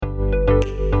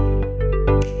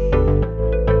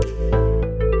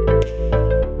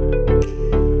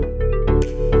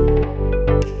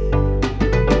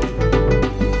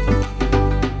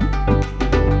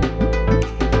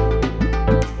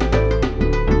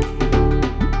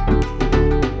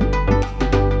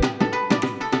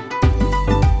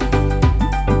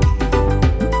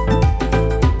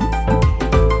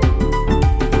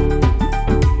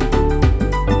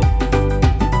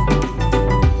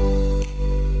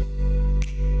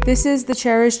This is the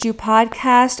Cherished You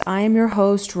podcast. I am your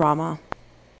host, Rama.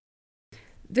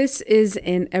 This is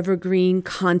an evergreen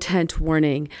content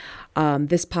warning.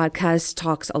 This podcast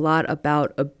talks a lot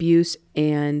about abuse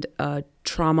and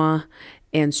trauma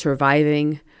and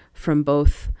surviving from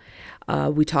both.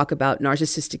 We talk about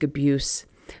narcissistic abuse.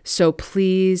 So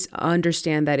please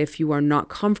understand that if you are not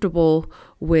comfortable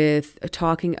with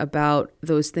talking about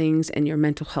those things and your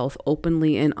mental health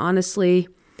openly and honestly,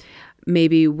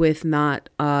 maybe with not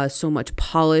so much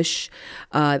polish,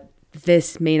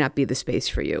 this may not be the space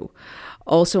for you.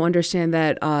 Also understand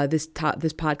that this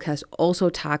podcast also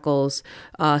tackles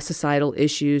societal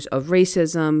issues of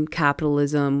racism,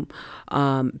 capitalism,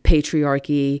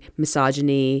 patriarchy,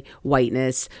 misogyny,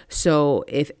 whiteness. So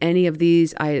if any of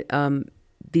these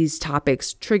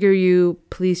topics trigger you,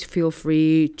 please feel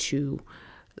free to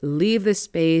leave the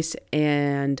space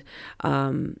and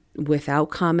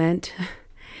without comment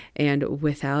and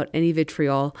without any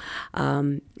vitriol.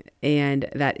 And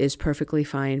that is perfectly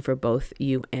fine for both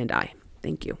you and I.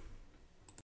 Thank you.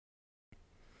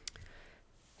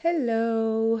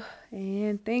 Hello,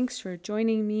 and thanks for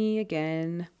joining me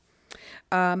again.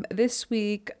 This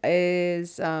week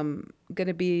is going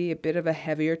to be a bit of a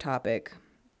heavier topic,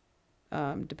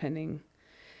 depending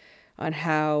on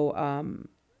how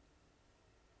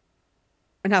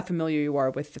familiar you are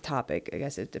with the topic. I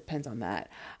guess it depends on that.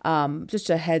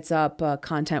 Just a heads up,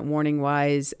 content warning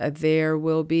wise, there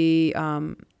will be,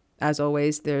 as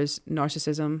always, there's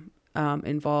narcissism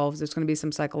involved. There's going to be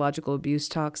some psychological abuse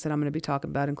talks that I'm going to be talking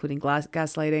about, including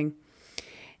gaslighting.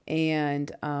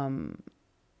 And,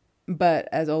 but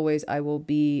as always, I will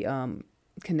be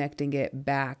connecting it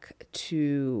back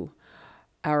to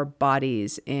our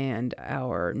bodies and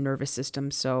our nervous system.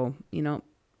 So,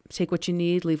 take what you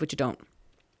need, leave what you don't.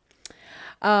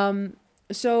 I'm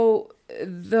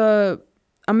going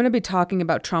to be talking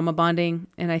about trauma bonding,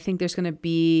 and I think there's going to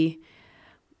be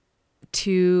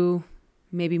 2,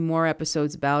 maybe more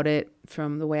episodes about it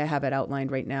from the way I have it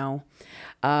outlined right now.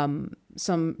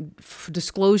 Some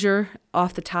disclosure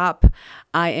off the top.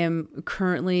 I am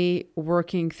currently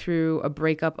working through a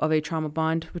breakup of a trauma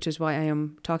bond, which is why I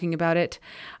am talking about it.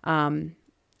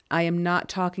 I am not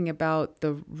talking about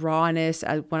the rawness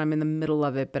when I'm in the middle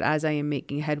of it, but as I am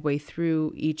making headway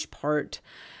through each part,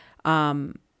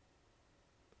 I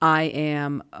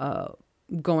am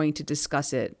going to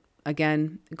discuss it.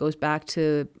 Again, it goes back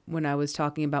to when I was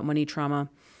talking about money trauma.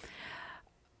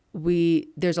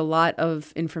 There's a lot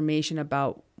of information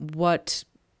about what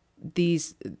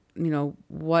these,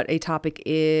 what a topic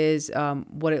is,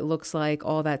 what it looks like,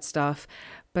 all that stuff.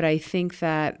 But I think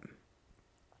that,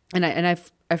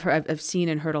 I've seen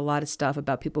and heard a lot of stuff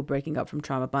about people breaking up from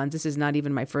trauma bonds. This is not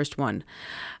even my first one.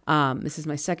 This is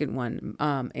my second one.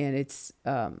 And it's,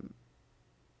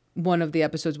 one of the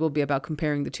episodes will be about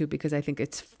comparing the two because I think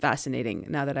it's fascinating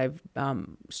now that I've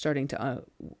starting to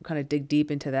kind of dig deep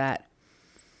into that.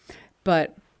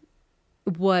 But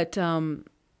what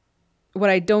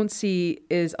I don't see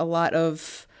is a lot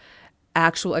of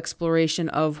actual exploration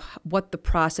of what the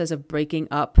process of breaking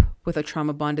up with a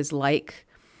trauma bond is like.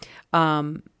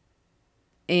 And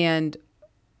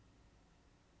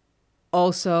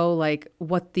also like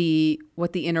what the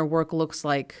inner work looks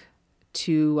like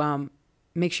to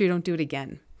make sure you don't do it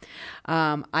again.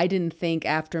 I didn't think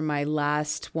after my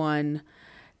last one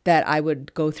that I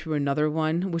would go through another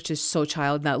one, which is so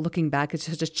now looking back, it's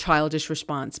such a childish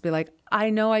response. Be like, I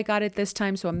know I got it this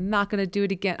time, so I'm not going to do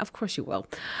it again. Of course you will.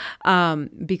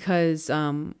 Because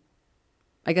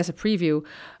I guess a preview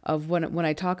of when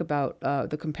I talk about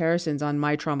the comparisons on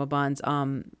my trauma bonds,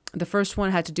 the first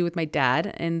one had to do with my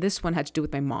dad, and this one had to do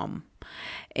with my mom.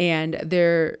 And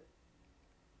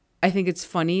I think it's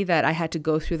funny that I had to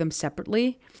go through them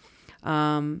separately.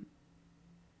 And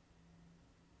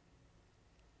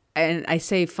I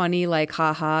say funny like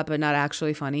haha, but not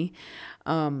actually funny.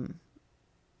 And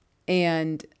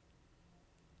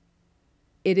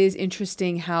it is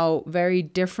interesting how very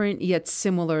different yet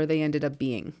similar they ended up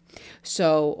being.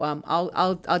 So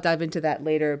I'll dive into that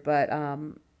later. But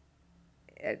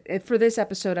for this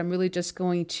episode, I'm really just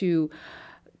going to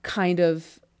kind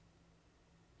of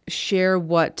share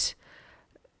what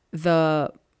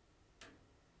the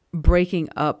breaking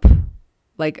up,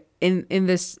 like in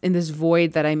this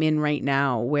void that I'm in right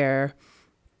now, where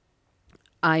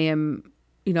I am,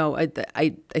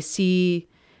 I see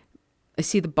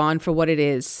the bond for what it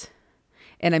is,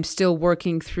 and I'm still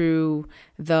working through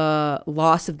the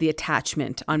loss of the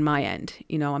attachment on my end.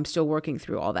 I'm still working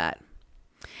through all that.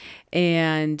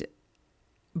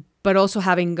 But also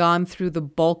having gone through the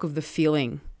bulk of the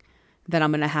feeling that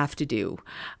I'm going to have to do.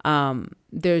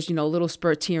 There's, little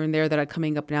spurts here and there that are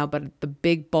coming up now, but the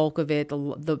big bulk of it,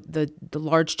 the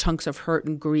large chunks of hurt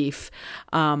and grief,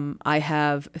 I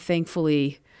have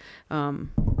thankfully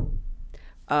been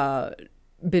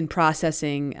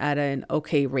processing at an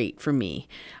okay rate for me,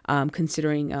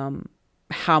 considering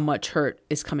how much hurt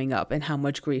is coming up and how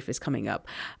much grief is coming up.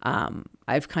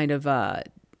 I've kind of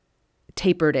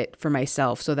tapered it for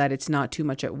myself so that it's not too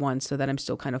much at once, so that I'm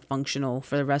still kind of functional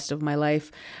for the rest of my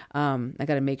life. I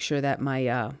got to make sure that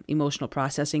my emotional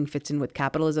processing fits in with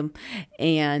capitalism,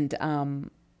 and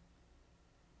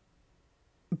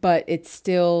but it's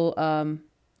still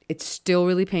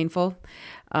really painful,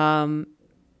 but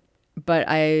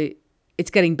it's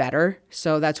getting better.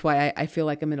 So that's why I feel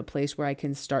like I'm in a place where I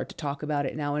can start to talk about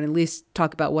it now and at least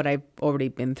talk about what I've already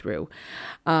been through.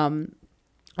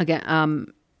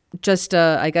 Just,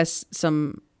 I guess,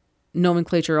 some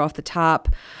nomenclature off the top.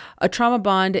 A trauma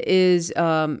bond is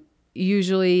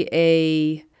usually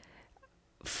a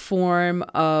form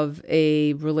of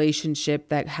a relationship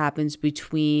that happens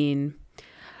between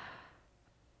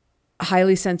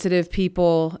highly sensitive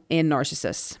people and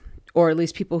narcissists, or at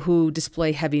least people who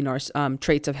display heavy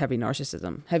traits of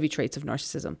narcissism.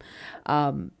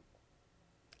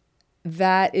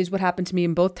 That is what happened to me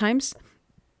in both times.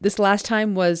 This last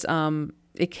time was...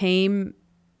 it came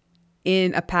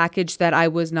in a package that I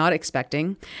was not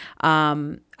expecting.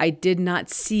 I did not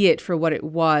see it for what it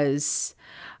was,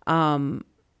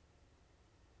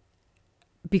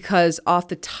 because off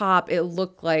the top it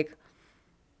looked like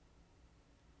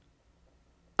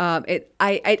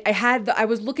I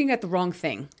was looking at the wrong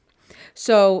thing.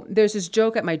 So there's this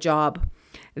joke at my job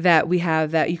that we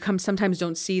have that you sometimes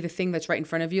don't see the thing that's right in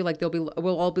front of you. Like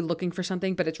we'll all be looking for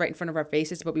something, but it's right in front of our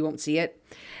faces, but we won't see it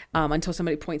until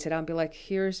somebody points it out and be like,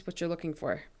 here's what you're looking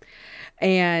for.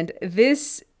 And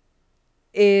this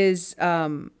is,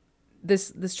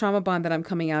 this trauma bond that I'm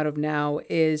coming out of now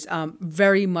is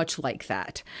very much like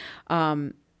that.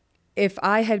 If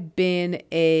I had been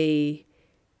a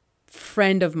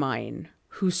friend of mine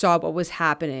who saw what was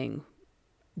happening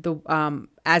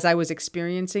as I was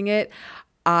experiencing it,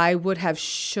 I would have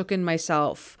shooken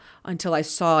myself until I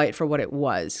saw it for what it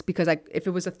was, because if it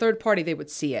was a third party, they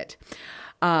would see it.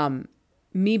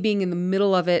 Me being in the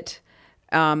middle of it,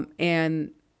 and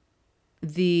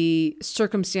the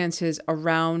circumstances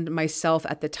around myself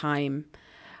at the time,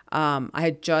 I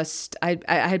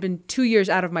had been 2 years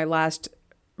out of my last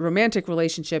romantic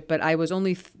relationship, but I was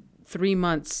only 3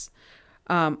 months,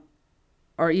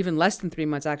 or even less than 3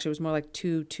 months, actually. It was more like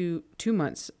two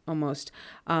months almost,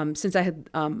 since I had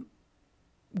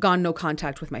gone no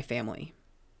contact with my family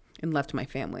and left my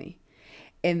family.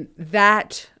 And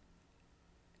that,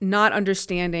 not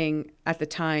understanding at the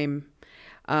time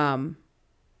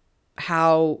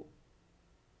how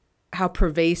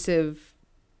pervasive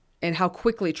and how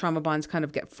quickly trauma bonds kind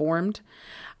of get formed,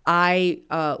 I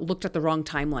looked at the wrong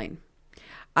timeline.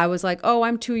 I was like, oh,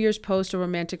 I'm 2 years post a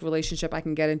romantic relationship. I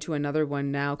can get into another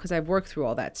one now because I've worked through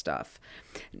all that stuff.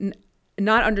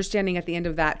 Not understanding at the end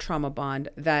of that trauma bond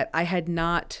that I had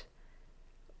not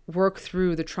worked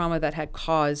through the trauma that had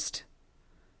caused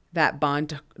that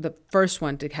bond, the first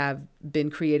one, to have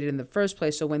been created in the first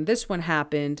place. So when this one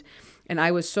happened, and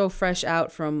I was so fresh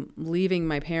out from leaving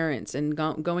my parents and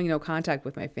going no contact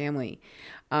with my family,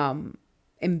 and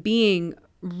being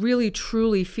really,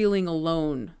 truly feeling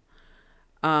alone,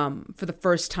 for the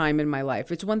first time in my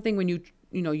life. It's one thing when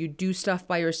you do stuff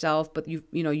by yourself, but you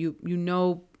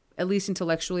know, at least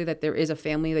intellectually, that there is a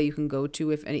family that you can go to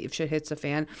if shit hits the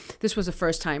fan. This was the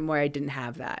first time where I didn't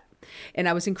have that. And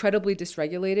I was incredibly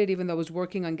dysregulated, even though I was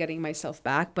working on getting myself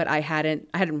back, but I hadn't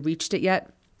reached it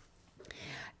yet.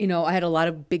 I had a lot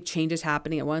of big changes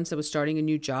happening at once. I was starting a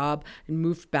new job and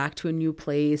moved back to a new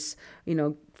place,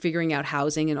 figuring out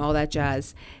housing and all that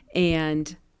jazz.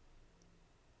 And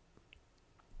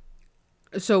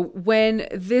so when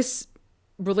this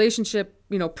relationship,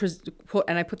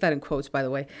 and I put that in quotes, by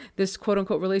the way, this quote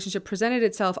unquote relationship presented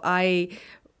itself, I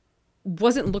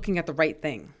wasn't looking at the right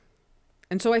thing.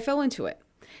 And so I fell into it.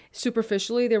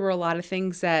 Superficially, there were a lot of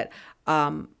things that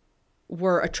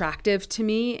were attractive to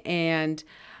me, and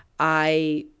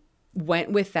I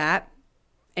went with that.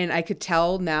 And I could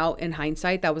tell now in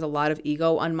hindsight, that was a lot of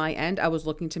ego on my end. I was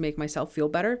looking to make myself feel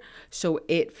better. So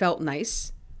it felt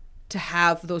nice to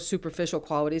have those superficial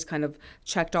qualities kind of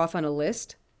checked off on a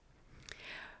list.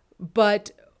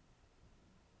 But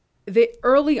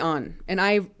early on, and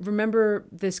I remember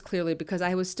this clearly because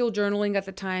I was still journaling at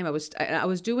the time. I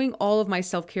was doing all of my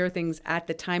self-care things at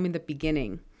the time in the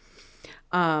beginning,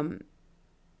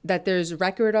 that there's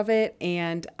record of it.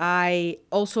 And I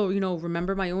also,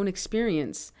 remember my own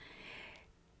experience.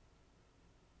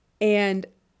 And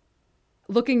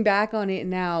looking back on it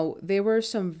now, there were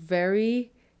some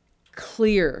very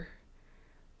clear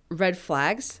red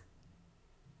flags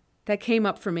that came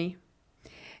up for me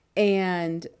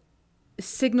and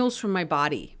signals from my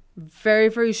body, very,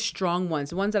 very strong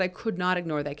ones that I could not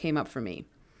ignore that came up for me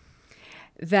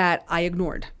that I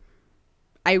ignored.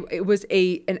 It was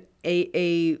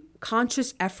a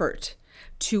conscious effort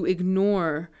to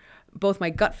ignore both my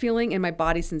gut feeling and my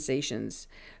body sensations.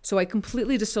 So I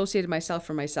completely dissociated myself,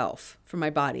 from my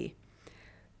body,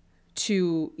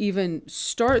 to even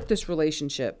start this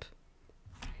relationship.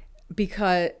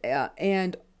 Because,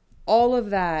 and all of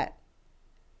that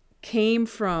came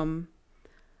from,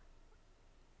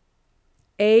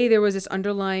 there was this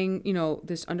underlying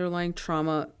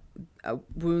trauma,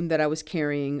 wound that I was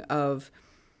carrying of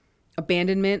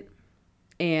abandonment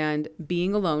and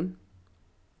being alone.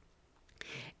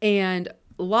 And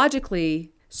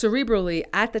logically, cerebrally,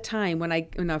 at the time when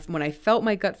I felt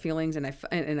my gut feelings and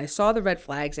I saw the red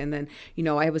flags, and then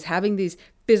I was having these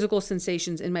physical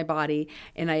sensations in my body,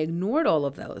 and I ignored all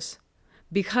of those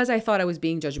because I thought I was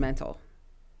being judgmental.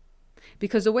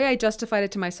 Because the way I justified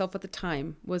it to myself at the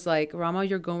time was like, Rama,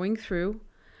 you're going through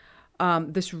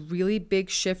this really big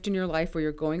shift in your life where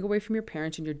you're going away from your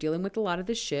parents and you're dealing with a lot of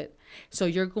this shit. So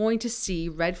you're going to see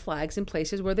red flags in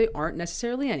places where they aren't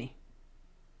necessarily any.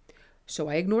 So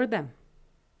I ignored them,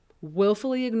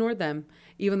 willfully ignored them,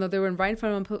 even though they were right in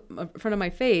front of my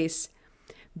face,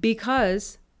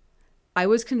 because I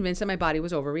was convinced that my body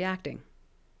was overreacting.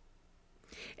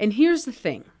 And here's the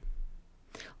thing.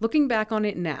 Looking back on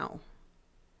it now,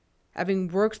 having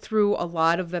worked through a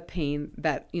lot of the pain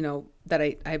that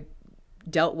I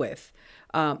dealt with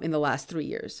in the last 3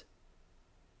 years,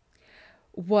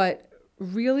 what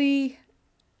really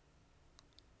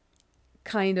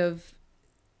kind of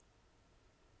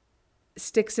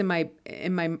sticks in my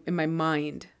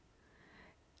mind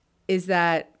is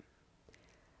that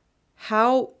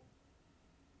how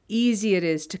easy it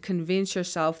is to convince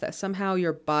yourself that somehow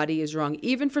your body is wrong,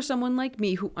 even for someone like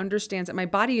me who understands that my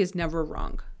body is never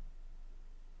wrong.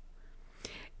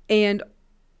 And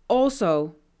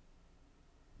also,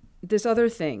 this other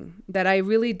thing that I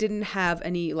really didn't have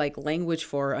any language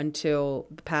for until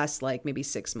the past maybe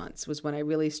 6 months was when I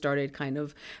really started kind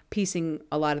of piecing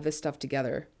a lot of this stuff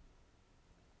together,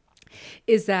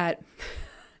 is that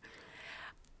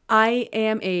I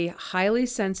am a highly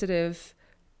sensitive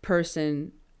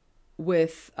person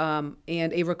with and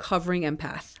a recovering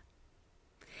empath,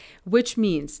 which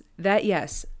means that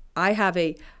yes, I have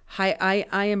I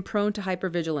am prone to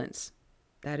hypervigilance.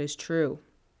 That is true.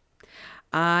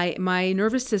 My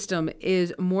nervous system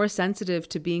is more sensitive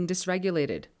to being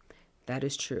dysregulated. That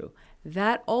is true.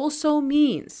 That also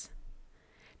means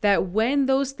that when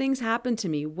those things happen to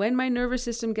me, when my nervous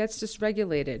system gets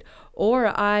dysregulated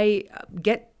or I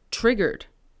get triggered,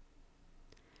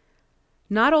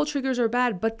 not all triggers are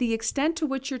bad, but the extent to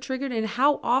which you're triggered and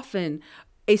how often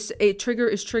a trigger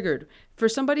is triggered. For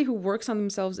somebody who works on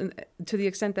themselves to the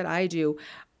extent that I do,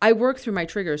 I work through my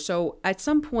triggers. So at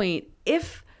some point,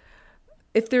 if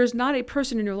there's not a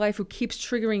person in your life who keeps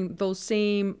triggering those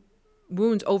same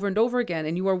wounds over and over again,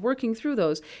 and you are working through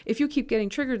those, if you keep getting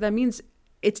triggered, that means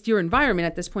it's your environment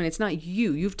at this point. It's not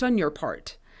you. You've done your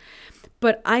part.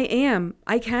 But I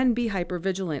can be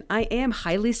hypervigilant. I am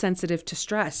highly sensitive to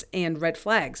stress and red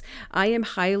flags. I am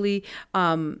highly,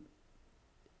 I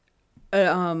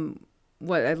kind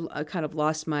of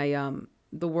lost my,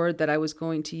 the word that I was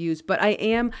going to use, but I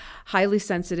am highly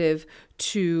sensitive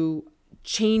to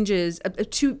changes,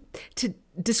 to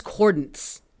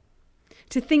discordance,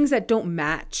 to things that don't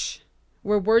match,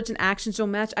 where words and actions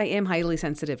don't match. I am highly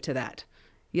sensitive to that.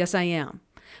 Yes, I am.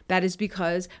 That is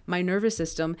because my nervous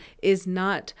system is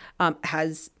not,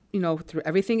 through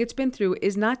everything it's been through,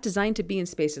 is not designed to be in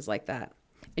spaces like that.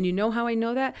 And you know how I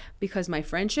know that? Because my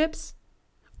friendships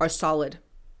are solid.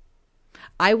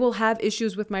 I will have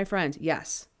issues with my friends.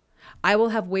 Yes. I will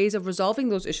have ways of resolving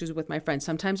those issues with my friends.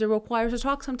 Sometimes it requires a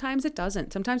talk. Sometimes it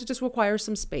doesn't. Sometimes it just requires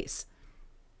some space.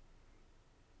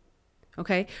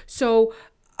 Okay. So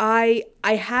I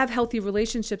have healthy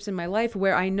relationships in my life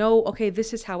where I know, okay,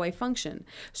 this is how I function.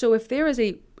 So if there is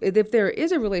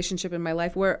a relationship in my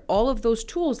life where all of those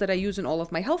tools that I use in all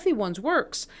of my healthy ones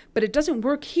works, but it doesn't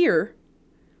work here,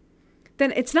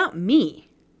 then it's not me.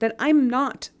 Then I'm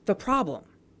not the problem.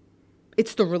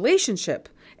 It's the relationship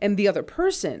and the other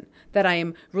person that I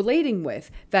am relating with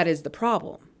that is the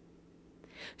problem.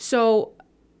 So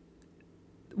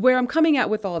where I'm coming at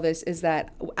with all this is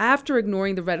that after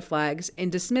ignoring the red flags and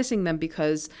dismissing them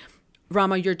because,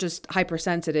 Rama, you're just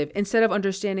hypersensitive, instead of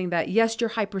understanding that, yes, you're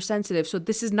hypersensitive, so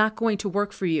this is not going to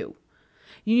work for you.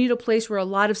 You need a place where a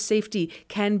lot of safety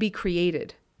can be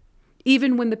created,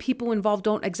 even when the people involved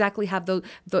don't exactly have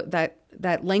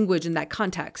that language and that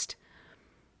context.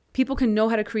 People can know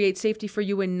how to create safety for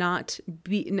you and not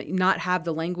have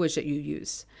the language that you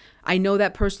use. I know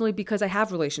that personally because I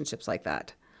have relationships like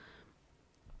that.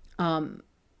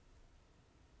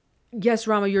 Yes,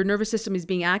 Rama, your nervous system is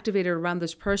being activated around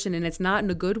this person, and it's not in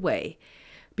a good way,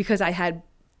 because I had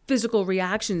physical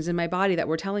reactions in my body that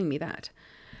were telling me that.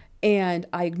 And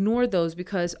I ignored those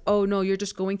because, oh no, you're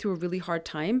just going through a really hard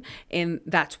time, and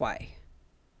that's why.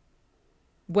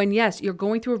 When yes, you're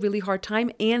going through a really hard time,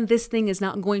 and this thing is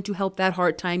not going to help that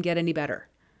hard time get any better.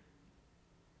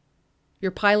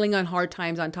 You're piling on hard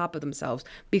times on top of themselves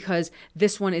because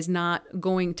this one is not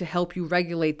going to help you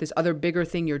regulate this other bigger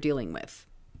thing you're dealing with.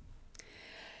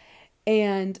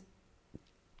 And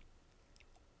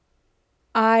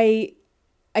I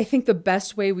think the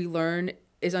best way we learn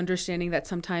is understanding that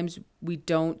sometimes we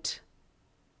don't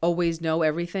always know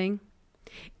everything.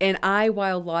 And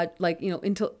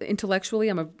intellectually,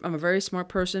 I'm a very smart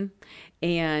person,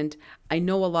 and I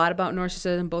know a lot about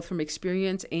narcissism, both from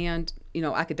experience and,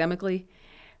 academically.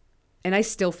 And I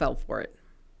still fell for it.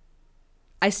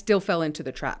 I still fell into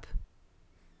the trap.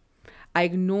 I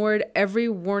ignored every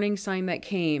warning sign that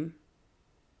came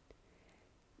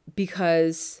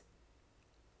because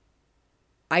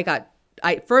I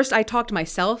talked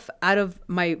myself out of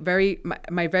my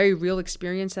very real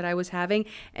experience that I was having.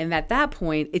 And at that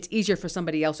point, it's easier for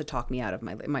somebody else to talk me out of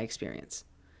my experience.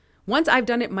 Once I've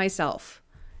done it myself,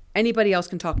 anybody else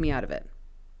can talk me out of it.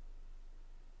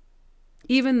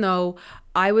 Even though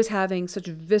I was having such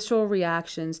visceral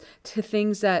reactions to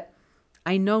things that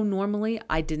I know normally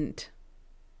I didn't.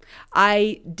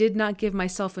 I did not give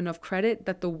myself enough credit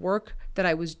that the work that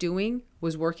I was doing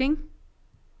was working.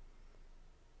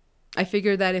 I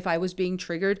figured that if I was being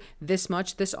triggered this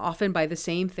much, this often by the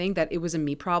same thing, that it was a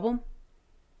me problem.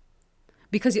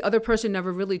 Because the other person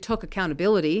never really took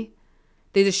accountability.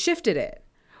 They just shifted it.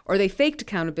 Or they faked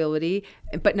accountability,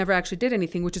 but never actually did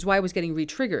anything, which is why I was getting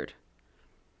re-triggered.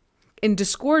 And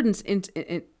discordance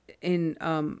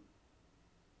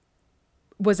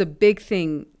was a big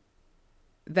thing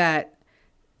that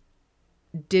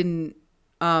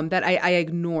I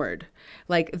ignored.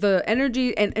 Like the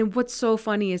energy, and what's so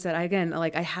funny is that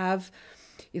I have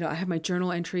my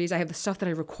journal entries. I have the stuff that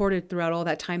I recorded throughout all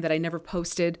that time that I never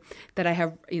posted, that I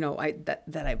have,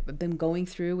 that I've been going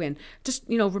through, and just,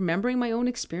 remembering my own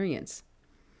experience.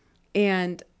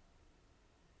 And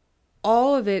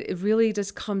all of it really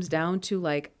just comes down to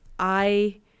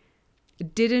I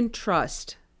didn't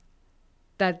trust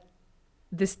that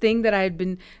this thing that I had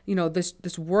been,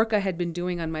 this work I had been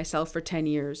doing on myself for 10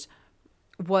 years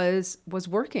was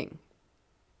working.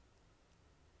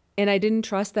 And I didn't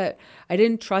trust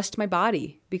my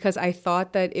body because I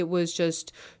thought that it was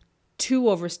just too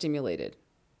overstimulated.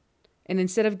 And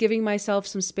instead of giving myself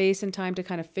some space and time to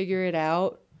kind of figure it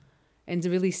out and to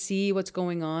really see what's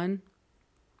going on,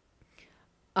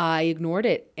 I ignored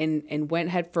it and went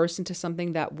headfirst into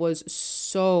something that was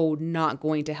so not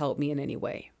going to help me in any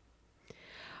way.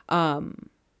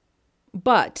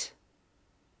 But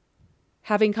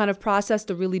having kind of processed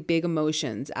the really big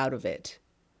emotions out of it,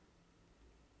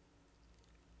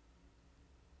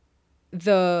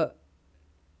 the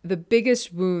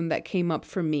biggest wound that came up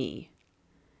for me,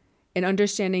 and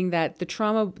understanding that the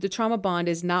trauma bond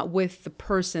is not with the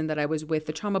person that I was with.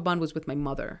 The trauma bond was with my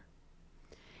mother.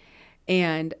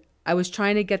 And I was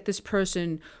trying to get this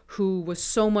person who was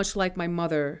so much like my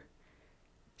mother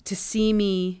to see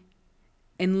me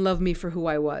and love me for who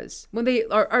I was, when they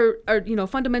are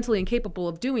fundamentally incapable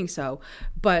of doing so.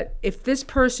 But if this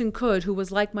person could, who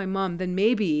was like my mom, then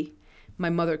maybe my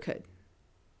mother could.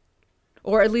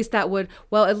 Or at least at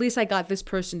least I got this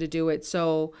person to do it,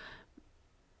 so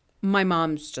my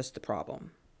mom's just the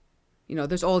problem.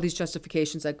 There's all these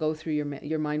justifications that go through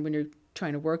your mind when you're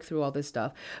trying to work through all this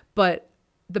stuff. But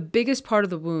the biggest part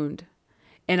of the wound,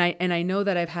 and I know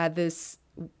that I've had this,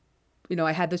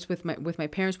 I had this with my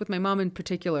parents, with my mom in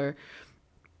particular,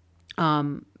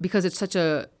 because it's such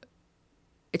a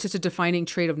defining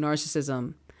trait of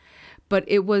narcissism. But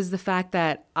it was the fact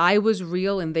that I was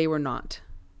real and they were not.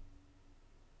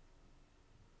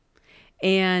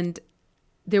 And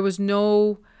there was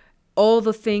all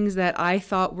the things that I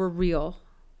thought were real,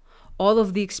 all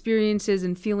of the experiences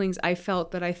and feelings I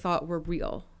felt that I thought were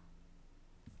real,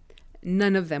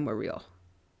 none of them were real.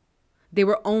 They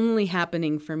were only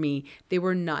happening for me. They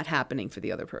were not happening for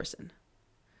the other person.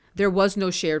 There was no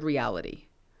shared reality.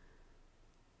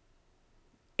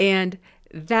 And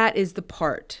that is the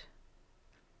part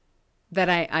that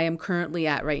I am currently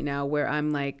at right now, where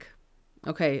I'm like,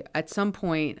 Okay, at some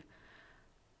point,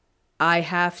 I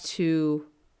have to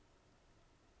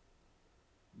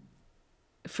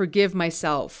forgive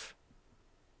myself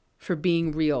for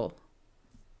being real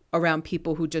around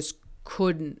people who just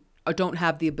couldn't or don't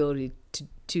have the ability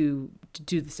to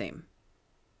do the same.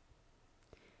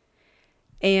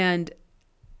 And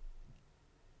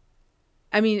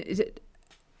I mean,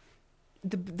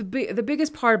 the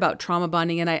biggest part about trauma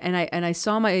bonding, and I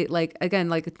saw my, like, again,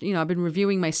 like, I've been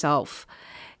reviewing myself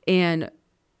and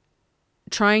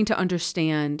trying to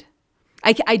understand.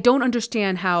 I don't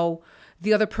understand how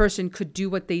the other person could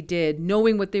do what they did,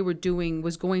 knowing what they were doing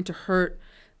was going to hurt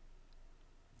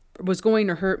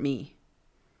me,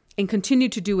 and continue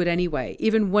to do it anyway,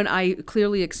 even when I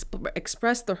clearly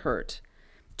expressed the hurt,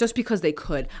 just because they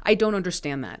could. I don't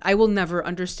understand that. I will never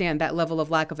understand that level of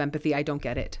lack of empathy. I don't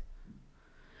get it.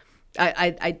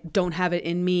 I don't have it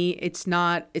in me. It's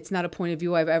not a point of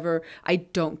view I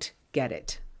don't get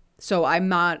it. So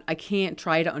I can't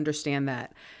try to understand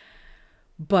that.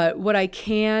 But what I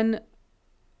can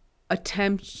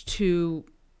attempt to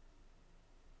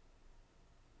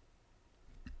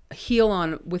heal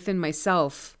on within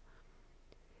myself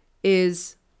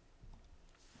is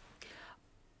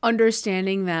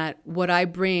understanding that what I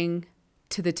bring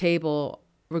to the table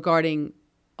regarding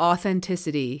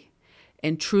authenticity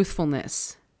and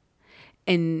truthfulness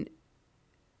and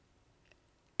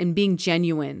being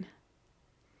genuine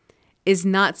is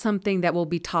not something that will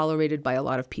be tolerated by a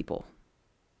lot of people.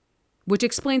 Which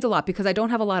explains a lot, because I don't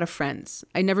have a lot of friends.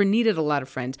 I never needed a lot of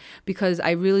friends because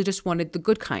I really just wanted the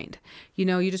good kind.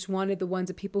 You just wanted the ones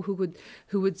of people who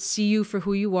would see you for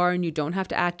who you are, and you don't have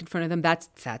to act in front of them.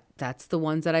 That's the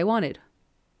ones that I wanted.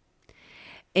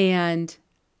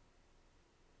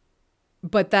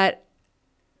 But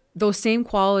those same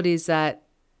qualities that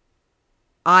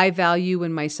I value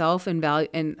in myself and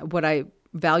what I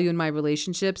value in my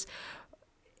relationships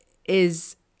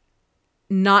is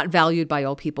not valued by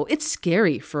all people. It's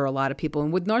scary for a lot of people.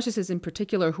 And with narcissists in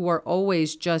particular, who are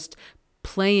always just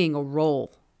playing a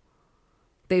role.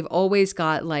 They've always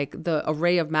got like the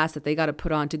array of masks that they got to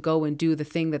put on to go and do the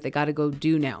thing that they got to go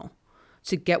do now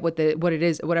to get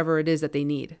whatever it is that they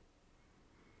need.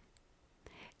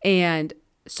 And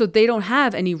so they don't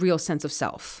have any real sense of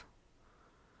self.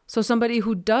 So somebody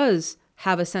who does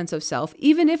have a sense of self,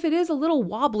 even if it is a little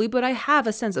wobbly, but I have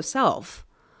a sense of self.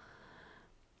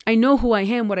 I know who I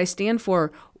am, what I stand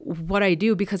for, what I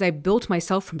do, because I built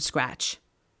myself from scratch.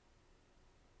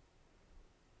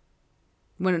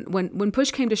 When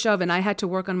push came to shove and I had to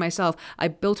work on myself, I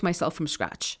built myself from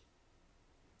scratch.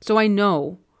 So I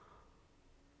know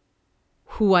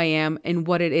who I am and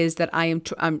what it is that I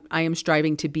am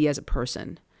striving to be as a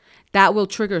person. That will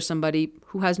trigger somebody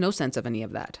who has no sense of any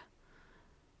of that.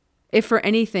 If for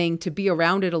anything, to be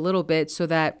around it a little bit so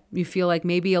that you feel like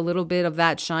maybe a little bit of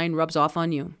that shine rubs off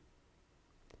on you.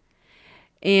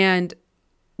 And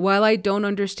while I don't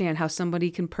understand how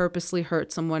somebody can purposely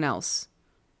hurt someone else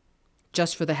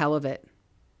just for the hell of it,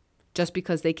 just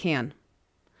because they can,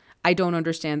 I don't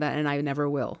understand that, and I never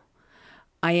will.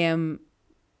 I am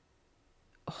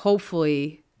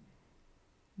hopefully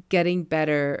getting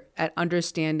better at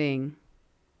understanding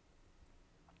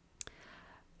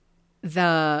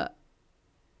the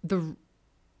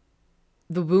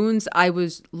wounds I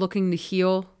was looking to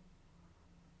heal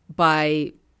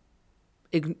by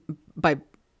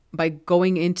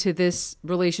going into this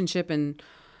relationship and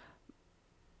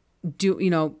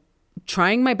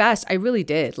trying my best. I really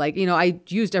did. I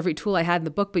used every tool I had in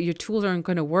the book, but your tools aren't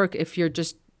going to work if you're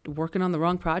just working on the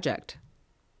wrong project.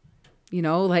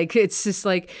 It's just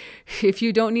like, if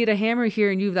you don't need a hammer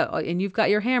here and you've got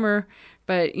your hammer,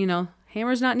 but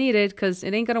hammer's not needed because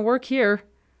it ain't going to work here.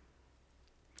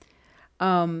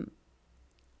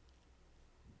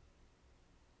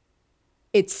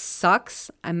 It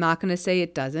sucks. I'm not going to say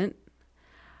it doesn't.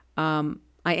 I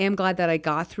am glad that I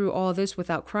got through all this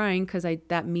without crying, because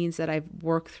that means that I've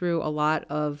worked through a lot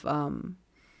of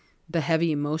the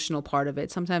heavy emotional part of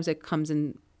it. Sometimes it comes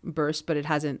in bursts, but it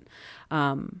hasn't.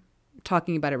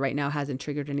 Talking about it right now hasn't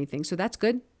triggered anything, so that's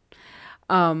good.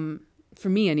 For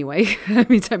me anyway. That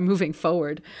means I'm moving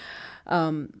forward.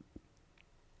 But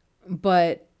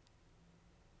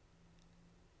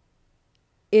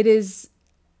it is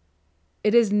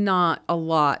not a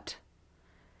lot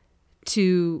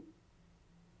to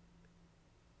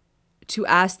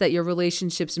ask that your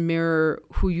relationships mirror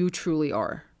who you truly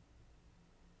are.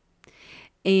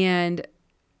 And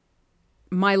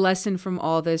my lesson from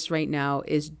all this right now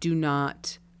is, do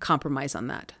not compromise on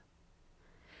that.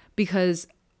 Because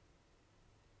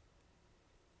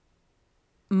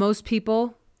most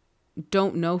people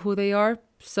don't know who they are,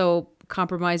 so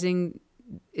compromising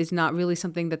is not really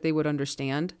something that they would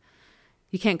understand.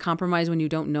 You can't compromise when you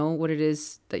don't know what it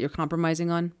is that you're compromising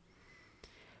on.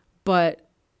 But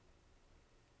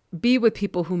be with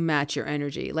people who match your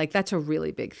energy. Like, that's a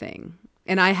really big thing.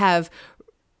 And I have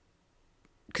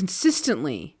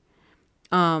consistently,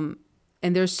 and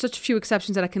there's such few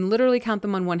exceptions that I can literally count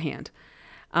them on one hand.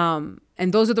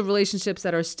 And those are the relationships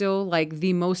that are still like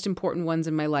the most important ones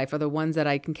in my life, are the ones that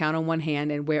I can count on one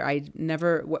hand and where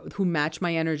who match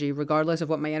my energy, regardless of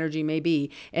what my energy may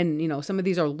be. And, some of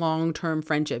these are long-term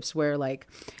friendships where like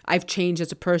I've changed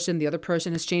as a person, the other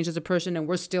person has changed as a person, and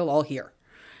we're still all here,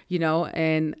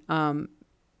 and,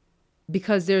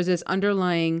 because there's this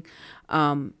underlying,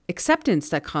 acceptance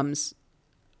that comes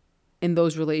in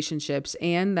those relationships,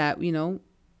 and that,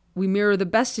 we mirror the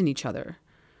best in each other.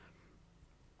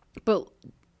 But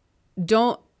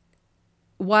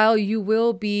while you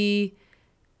will be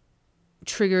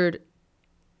triggered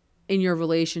in your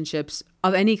relationships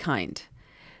of any kind,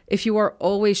 if you are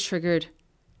always triggered,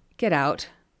 get out.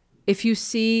 If you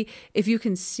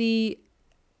can see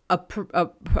a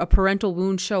parental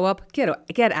wound show up,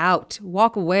 get out,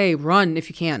 walk away, run if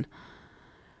you can.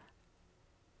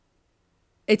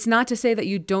 It's not to say that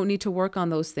you don't need to work on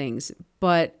those things,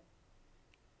 but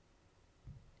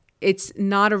it's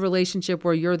not a relationship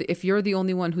where if you're the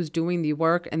only one who's doing the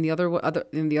work and the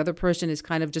other person is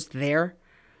kind of just there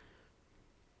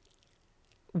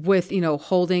with,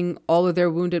 holding all of their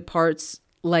wounded parts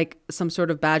like some sort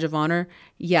of badge of honor.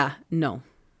 Yeah, no,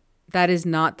 that is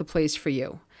not the place for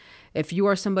you. If you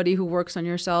are somebody who works on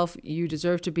yourself, you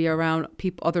deserve to be around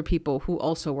other people who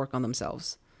also work on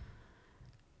themselves,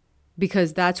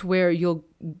 because that's where you'll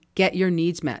get your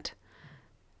needs met.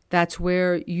 That's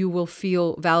where you will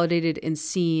feel validated and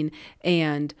seen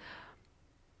and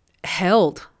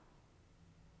held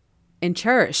and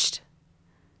cherished.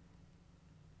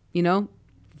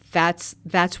 That's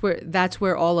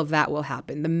where all of that will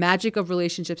happen. The magic of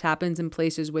relationships happens in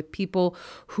places with people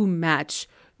who match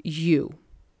you.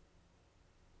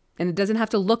 And it doesn't have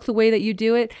to look the way that you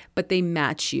do it, but they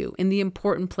match you. In the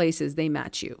important places, they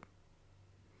match you.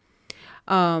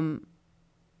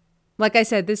 Like I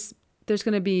said, there's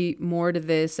going to be more to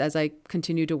this as I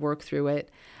continue to work through it.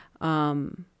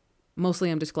 Mostly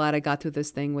I'm just glad I got through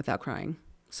this thing without crying.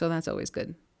 So that's always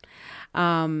good.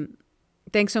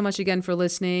 Thanks so much again for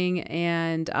listening.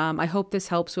 And I hope this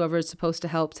helps whoever is supposed to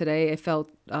help today. I felt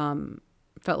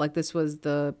like this was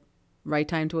the right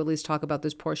time to at least talk about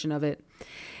this portion of it.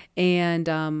 And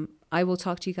I will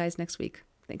talk to you guys next week.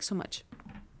 Thanks so much.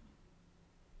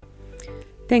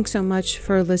 Thanks so much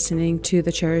for listening to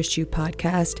the Cherished You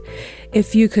podcast.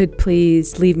 If you could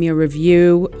please leave me a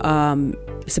review,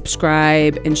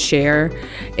 subscribe, and share.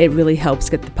 It really helps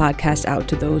get the podcast out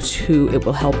to those who it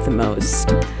will help the most.